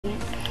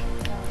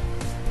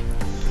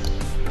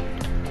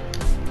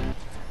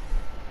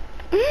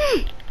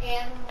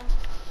animal.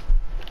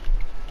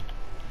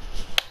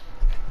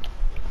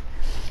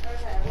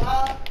 Okay,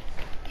 well,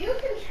 you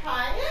can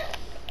try it.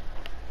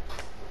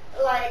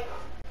 Like,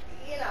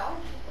 you know,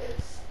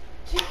 it's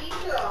to each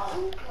your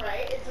own,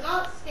 right? It's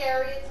not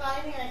scary. It's not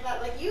anything like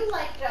that. Like you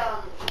liked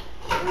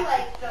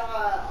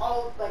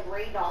all like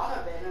Ray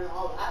Donovan and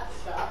all that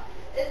stuff.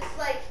 It's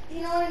like,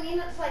 you know what I mean?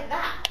 It's like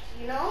that,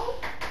 you know?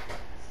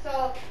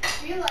 So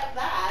if you like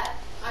that,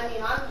 I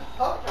mean, I'm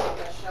hooked on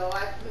the show.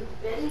 I've been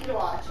binge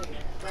watching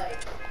it. Like,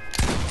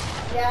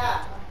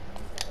 yeah.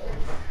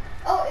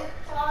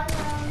 It's on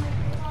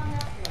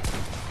Netflix.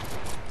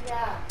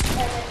 Yeah,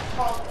 and it's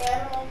called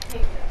Animal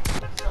Kingdom.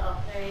 So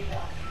there you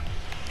go.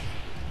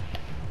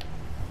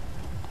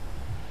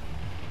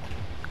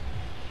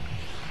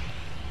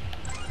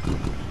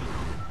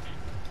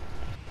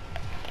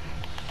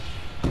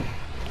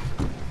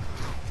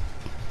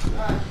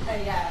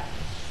 Yeah.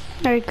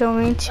 Are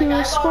going to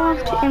a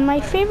swamp, and my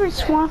favorite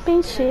swamp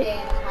is shit.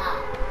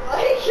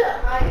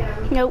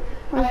 Nope,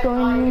 we're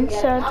going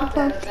inside the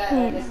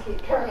volcano. Okay,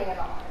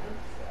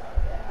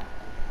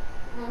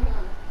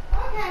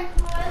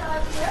 well, I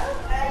love you,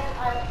 and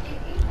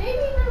maybe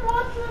even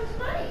watch them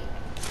tonight.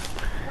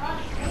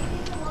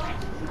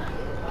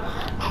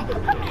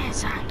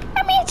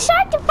 I'm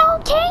inside the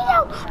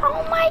volcano.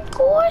 Oh my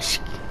gosh.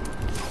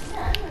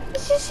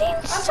 This is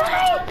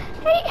inside.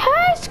 It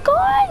has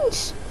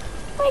guns.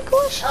 My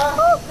gosh.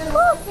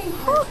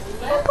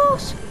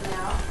 Impulse.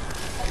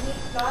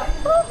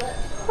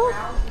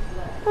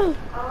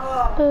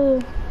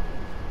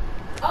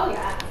 Oh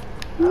yeah.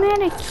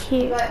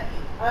 Medikit. But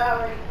I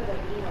already put a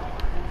needle on it.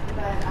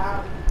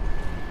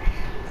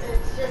 But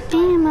it's just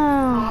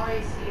Ammo.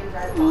 always see a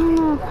red line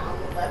around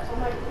the lips. I'm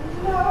like,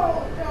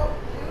 no, don't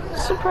do that.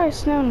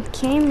 Surprised no one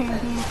came in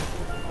here.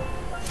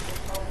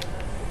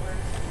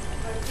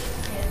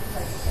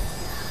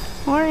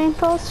 More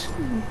impulse?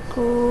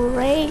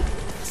 Great.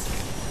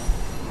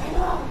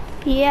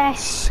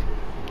 Yes.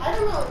 I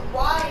don't know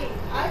why.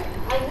 I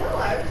know.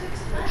 I was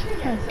expecting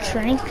it. I'll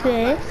drink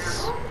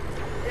this.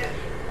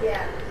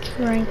 Yeah.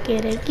 Drink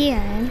it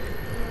again.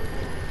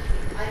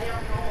 I don't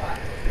know why.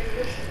 It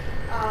was,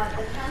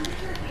 the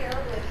temperature here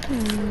was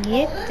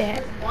Get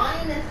that. -8.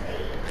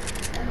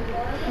 And the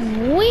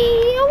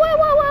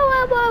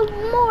warmest. Whoa,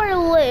 more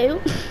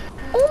loot.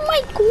 Oh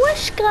my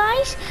gosh,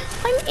 guys.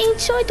 I'm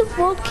inside the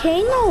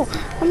volcano.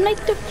 I'm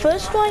like the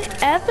first one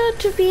ever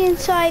to be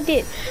inside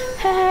it.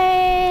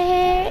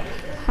 Hey,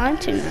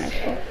 hunting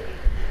rifle.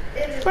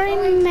 Free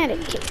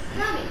medikit.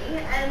 Sunny,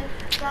 and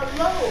the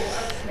low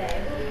of today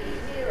will be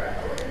 0,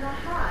 and the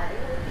high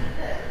will be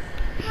this.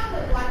 Have a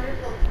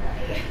wonderful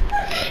day.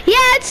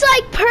 Yeah, it's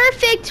like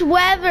perfect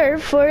weather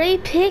for a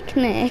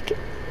picnic.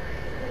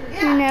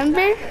 Yeah,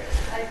 Remember? I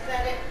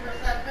said it for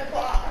 7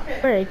 o'clock.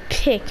 For a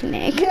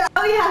picnic. Yeah.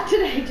 Oh yeah,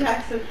 today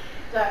Jackson's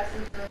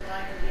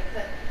reminded me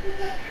that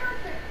it's a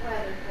perfect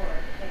weather for a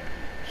picnic.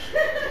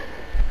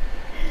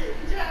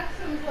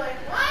 Jackson's like,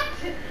 what?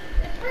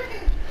 It's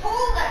freaking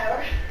cold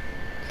out.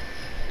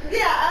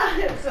 Yeah,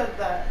 it said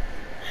that.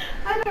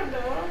 I don't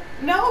know.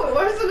 No, it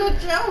wasn't a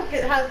joke.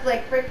 It has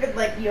like freaking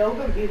like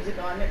yoga music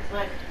on. It's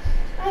like,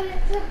 and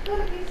it's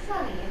gonna be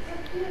sunny. It's a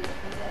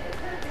beautiful day.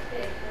 Perfect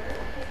day for a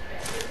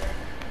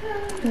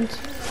picnic.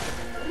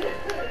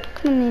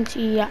 Come into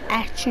your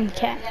action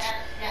catch.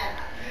 Yeah.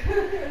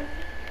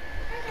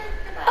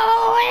 Oh,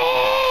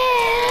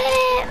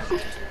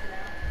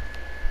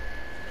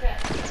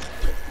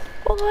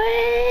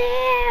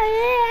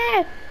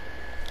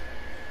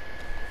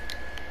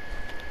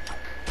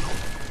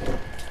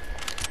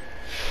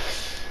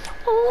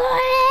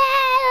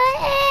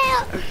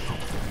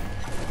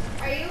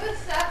 Are you with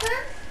Stephens?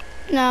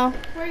 no.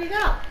 Where'd you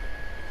go?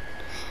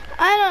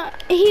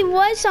 He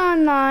was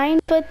online,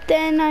 but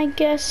then I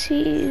guess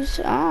he's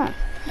off.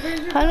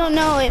 I don't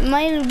know, it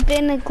might have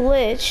been a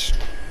glitch.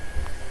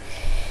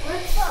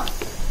 Where's from?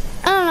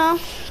 I don't know.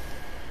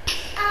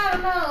 I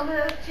don't know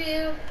about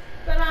you,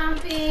 but I'm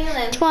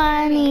feeling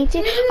 22.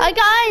 I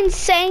got an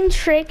insane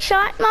trick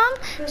shot, Mom.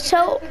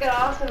 So to get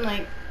off in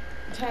like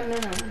 10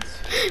 minutes.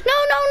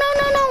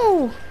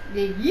 no.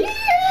 Yeah.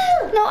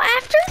 No,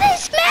 after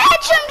this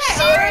match, I'm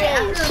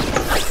serious.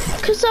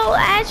 Because I'll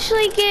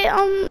actually get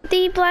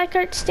the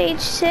Blackheart stage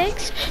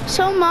 6.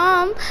 So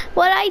Mom,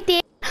 what I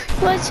did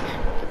was,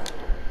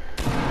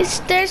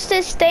 there's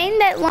this thing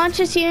that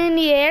launches you in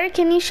the air.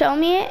 Can you show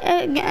me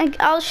it?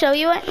 I'll show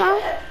you it,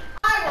 Mom.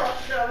 I will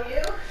show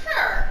you.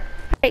 Sure.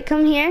 Alright,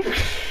 come here.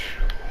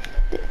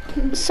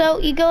 So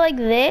you go like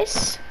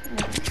this.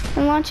 It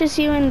launches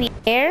you in the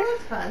air.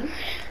 That's fun.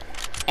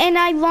 And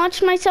I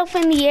launched myself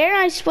in the air.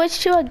 I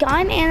switched to a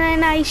gun, and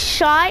then I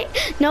shot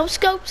no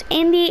scopes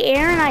in the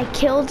air, and I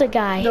killed a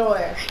guy. No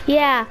way.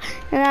 Yeah,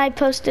 and I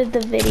posted the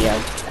video.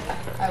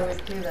 I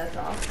would do that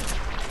awesome.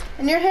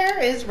 And your hair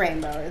is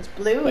rainbow. It's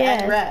blue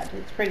Yeah. and red.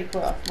 It's pretty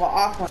cool. Well,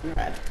 aqua and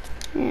red.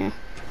 Yeah.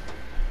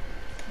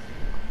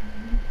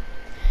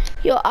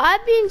 Yo,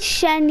 I've been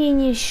sending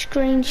you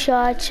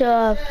screenshots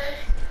of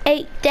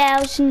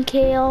 8,000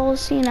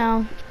 kills, you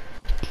know,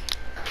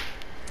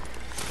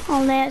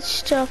 all that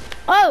stuff.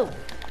 Oh!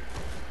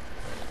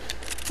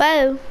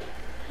 Whoa.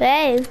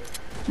 Whoa.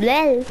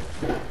 Whoa.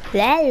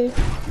 Whoa.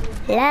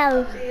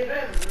 Whoa.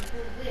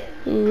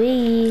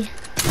 Wee.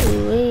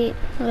 Wee.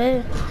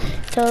 Whoa.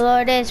 The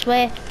Lord is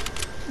with.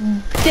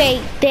 Die.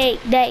 The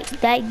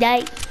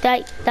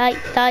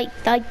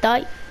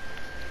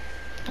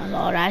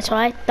Lord is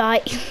with. Die.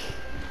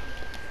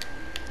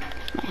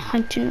 My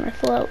hunting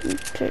rifle out.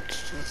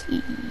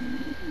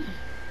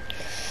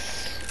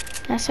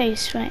 That's how you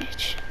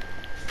switch.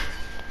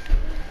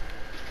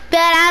 But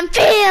I'm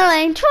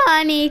feeling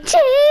 22.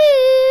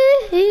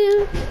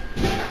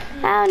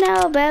 I don't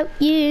know about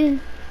you.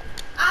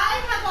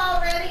 I have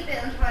already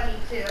been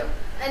 22,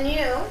 and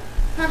you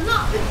have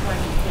not been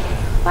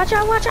 22. Watch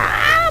out, watch out.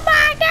 Oh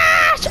my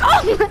gosh.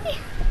 Oh my.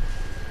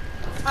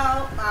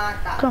 Oh my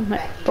God. Come here,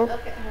 Becky, bro.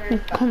 look at her.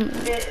 Come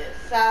It is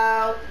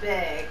so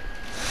big.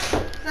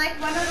 It's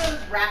like one of those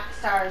rap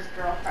stars'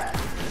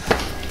 girlfriends.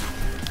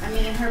 I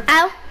mean, her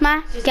Oh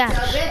my she's gosh.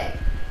 so big.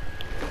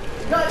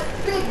 Got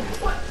big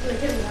butts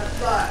in that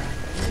thigh.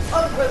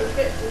 Other brother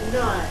fits is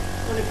not.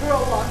 When a girl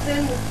walks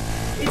in with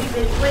itty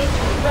bitty waist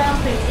and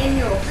bouncing in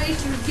your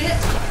face, you get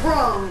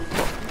sprung.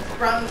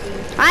 Sprung.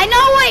 I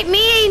know what it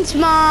means,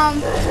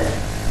 Mom.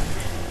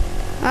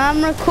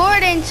 I'm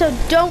recording, so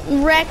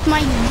don't wreck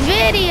my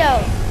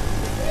video.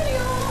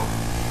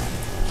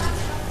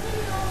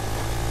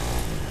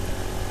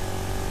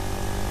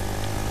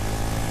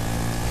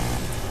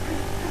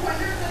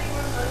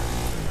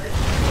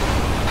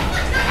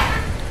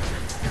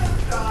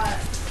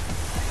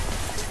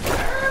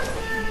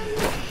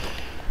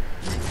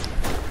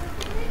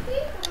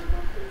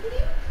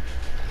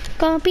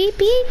 Go pee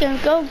pee,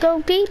 go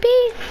pee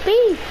pee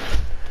pee.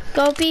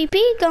 Go pee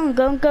pee,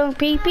 go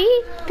pee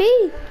pee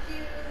pee.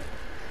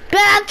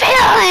 But I'm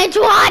feeling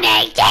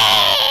 22.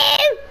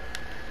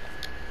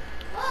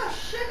 Oh,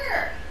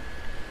 sugar!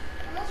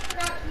 I almost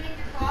forgot to make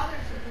your father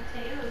some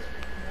potatoes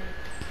for tonight.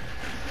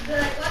 He'd be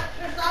like, what's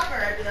for supper?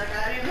 I'd be like, I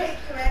didn't make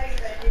you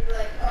anything. He'd be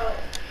like, oh,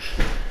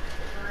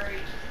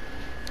 great.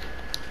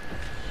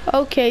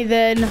 Okay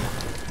then,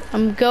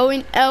 I'm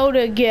going out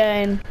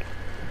again.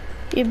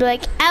 You'd be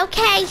like,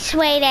 okay,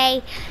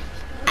 sweetie.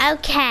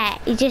 Okay,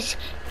 just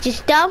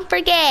don't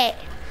forget,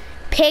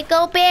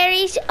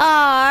 pickleberries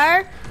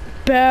are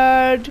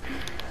bad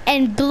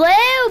and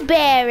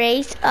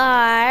blueberries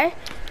are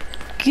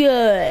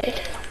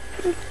good.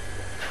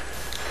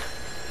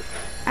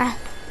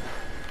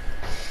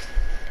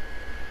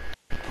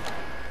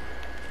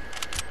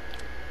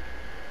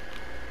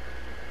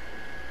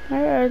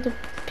 Where are the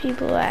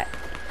people at?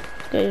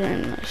 They're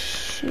in my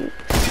shoot.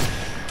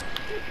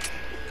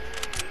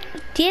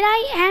 Did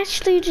I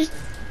actually just...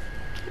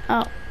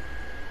 Oh.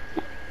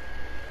 No.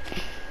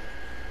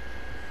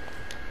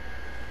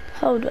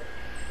 Hold up.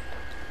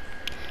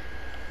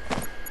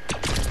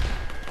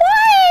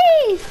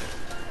 Whee!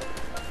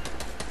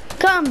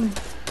 Come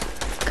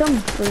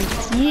for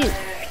you.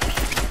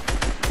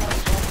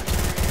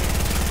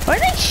 Where are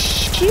they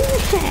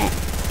shooting at?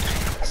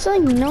 It's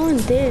like no one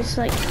there. It's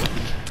like...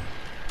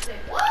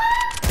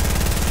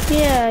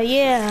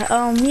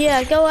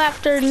 Yeah, go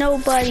after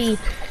nobody.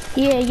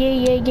 Yeah.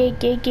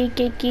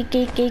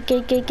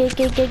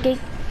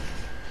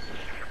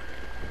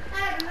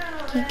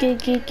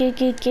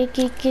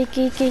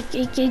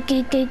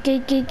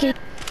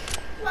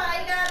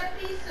 Why you gotta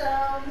be so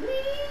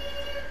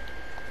mean?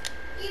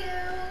 You,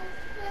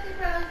 let me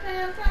run,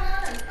 run,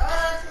 run. Oh,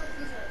 let's listen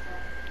to this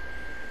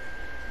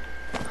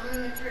one. I'm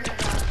gonna turn it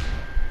off.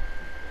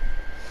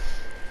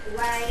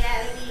 Why you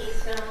gotta be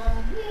so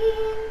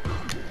mean?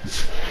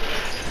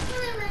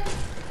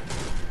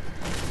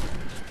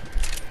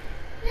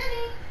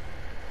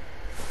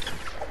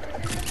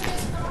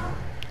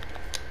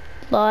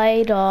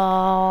 Light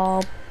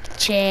up,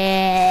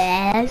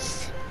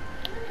 chest.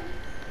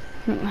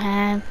 Don't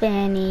have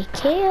any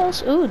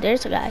kills. Ooh,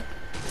 there's a guy.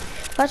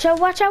 Watch out,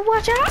 watch out,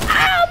 watch out.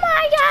 Oh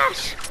my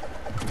gosh.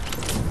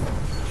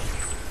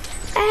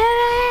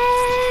 Ah.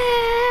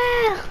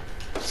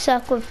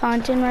 Suck with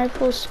fountain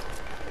rifles.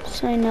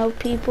 So I know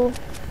people.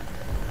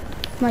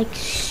 I'm like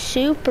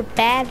super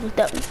bad with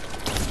them.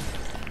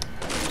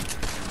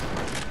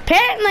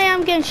 Apparently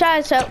I'm getting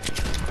shot, so.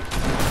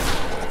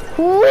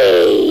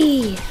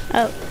 Whee!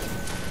 Oh.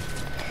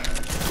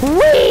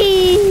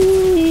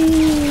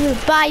 Whee!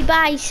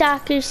 Bye-bye,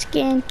 soccer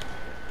skin.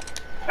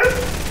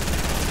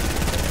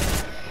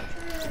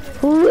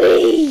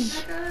 Whee!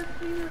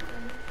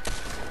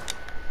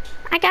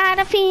 I got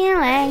a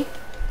feeling.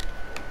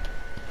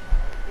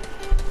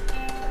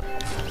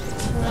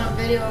 That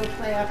video will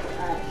play after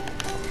that.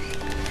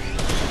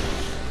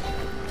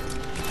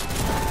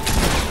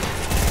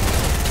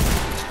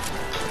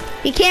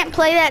 You can't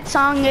play that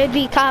song, it'd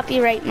be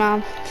copyright,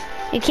 Mom.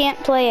 You can't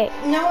play it.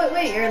 No,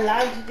 wait, you're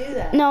allowed to do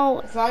that. No.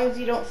 As long as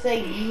you don't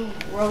say you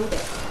wrote it.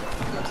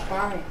 It's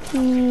fine.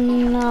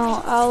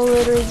 No, I'll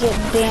literally get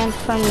banned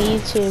from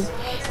YouTube.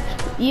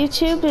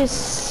 YouTube is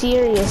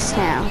serious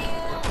now.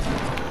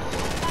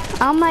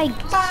 Oh my...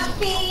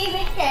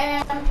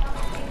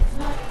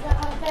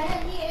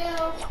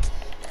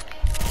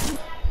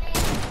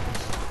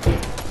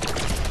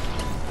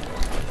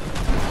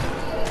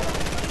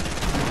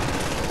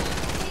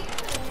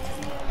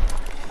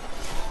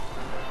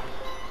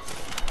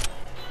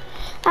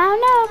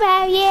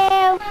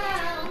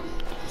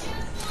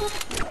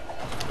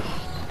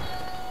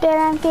 but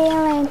I'm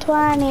feeling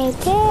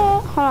 22.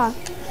 Hold on.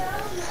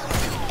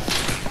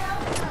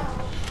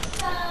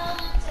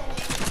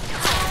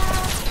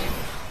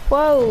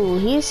 Whoa,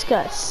 he's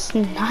got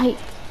snipe.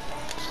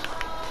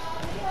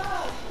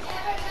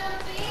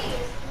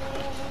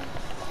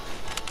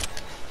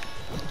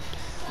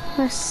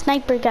 We're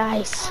sniper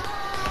guys.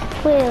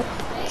 Well,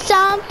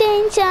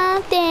 something.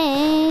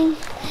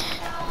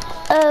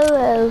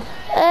 Oh.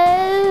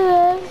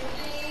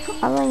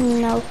 I like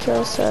no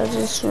kill, so I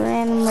just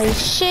randomly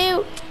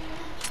shoot.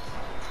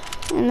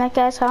 And that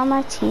guy's on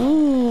my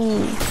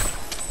team.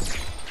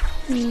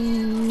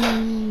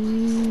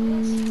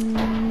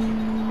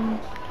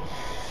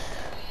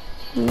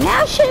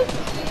 Now shoot.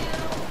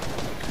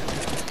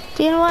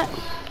 Do you know what?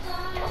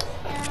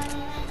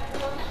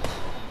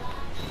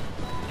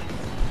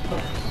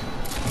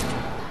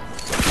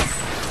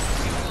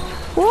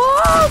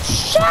 Whoa,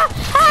 shot!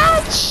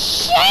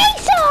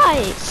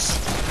 Jesus!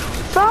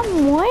 From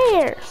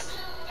where?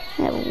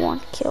 I have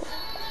one kill.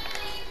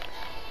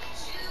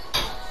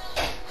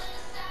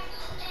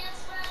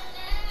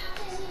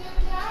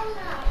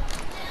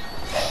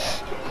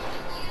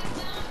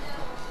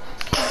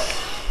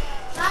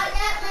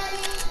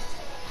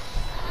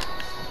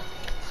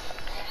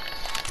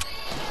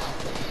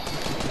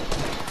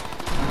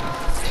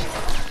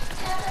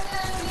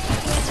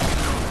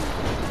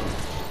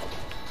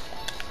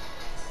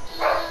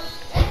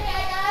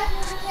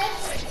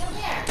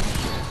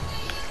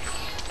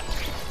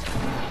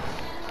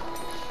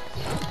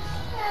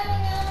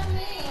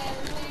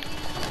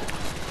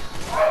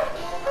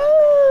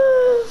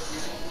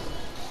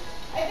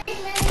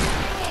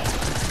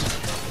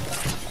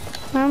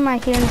 Where am I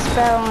hearing this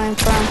battle line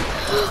from?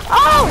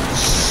 Oh!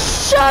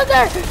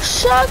 Sugar!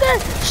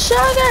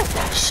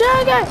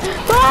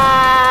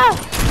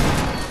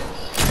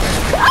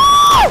 Ah!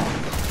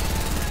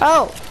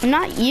 Oh! I'm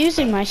not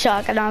using my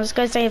shotgun. I was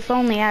going to say if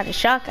only I had a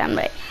shotgun,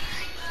 but...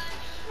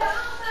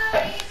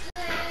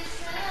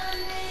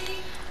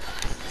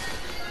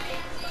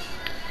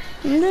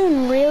 I'm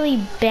doing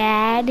really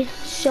bad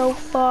so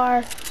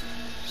far.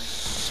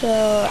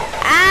 So...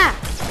 Ah!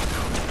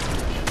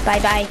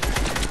 Bye-bye.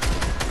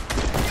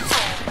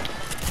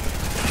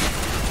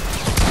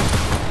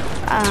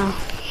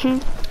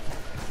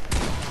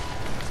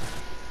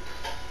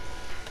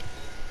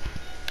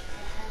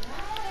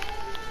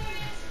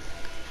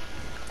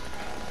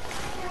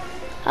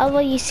 Although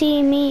you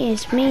see me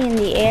is me in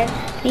the air,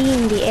 me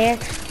in the air,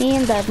 me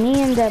in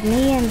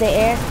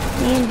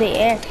the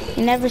air.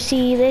 You never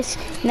see this,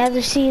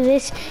 never see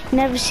this,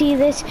 never see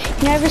this,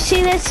 never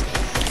see this.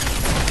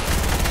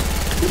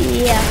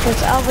 Yeah,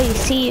 because all you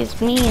see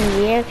is me in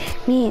the air,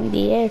 me in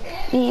the air,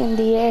 me in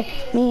the air,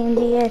 me in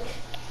the air.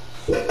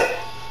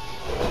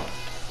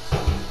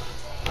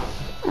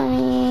 I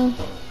mean,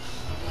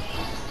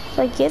 if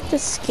I get the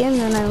skin,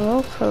 then I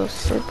will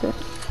post it, but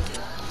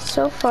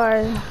so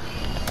far...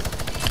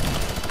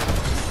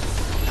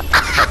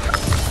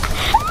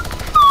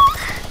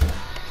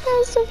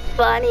 That's the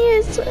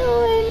funniest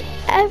one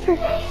ever.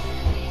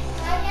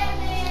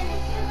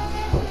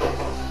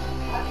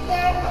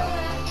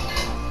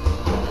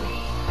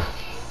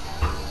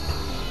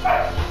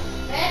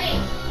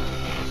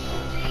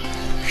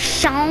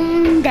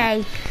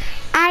 Someday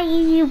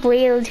I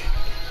will.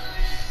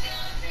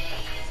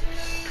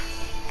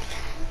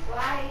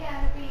 Why you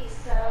gotta be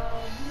so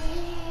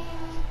mean?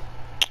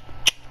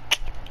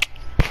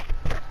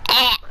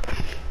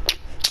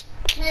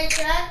 Hey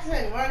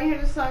Jackson, want to hear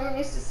the song I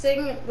used to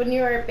sing when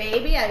you were a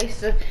baby? I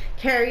used to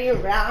carry you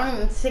around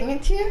and sing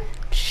it to you.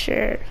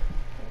 Sure. Okay.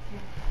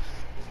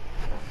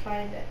 I'll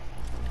find it.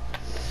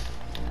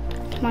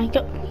 Come on,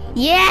 go.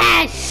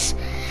 Yes!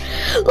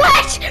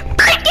 Let's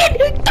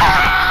freaking go!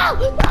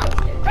 Let's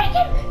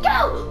freaking go!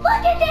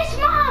 Look at this,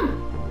 Mom!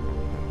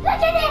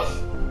 Look at this!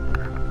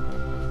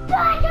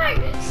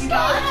 Blackheart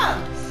stage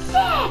 6!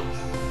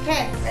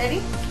 Okay, ready?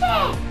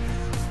 6!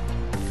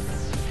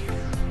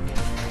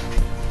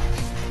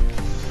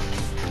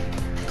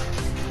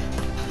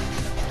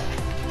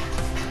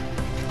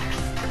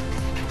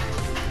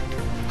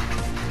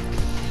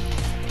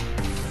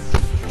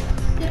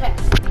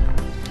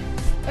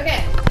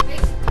 Okay.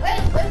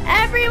 Wait.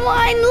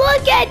 Everyone,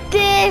 look at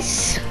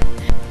this!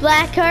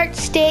 Blackheart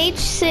stage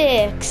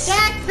 6.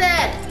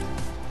 Jackson!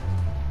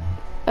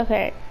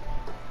 Okay.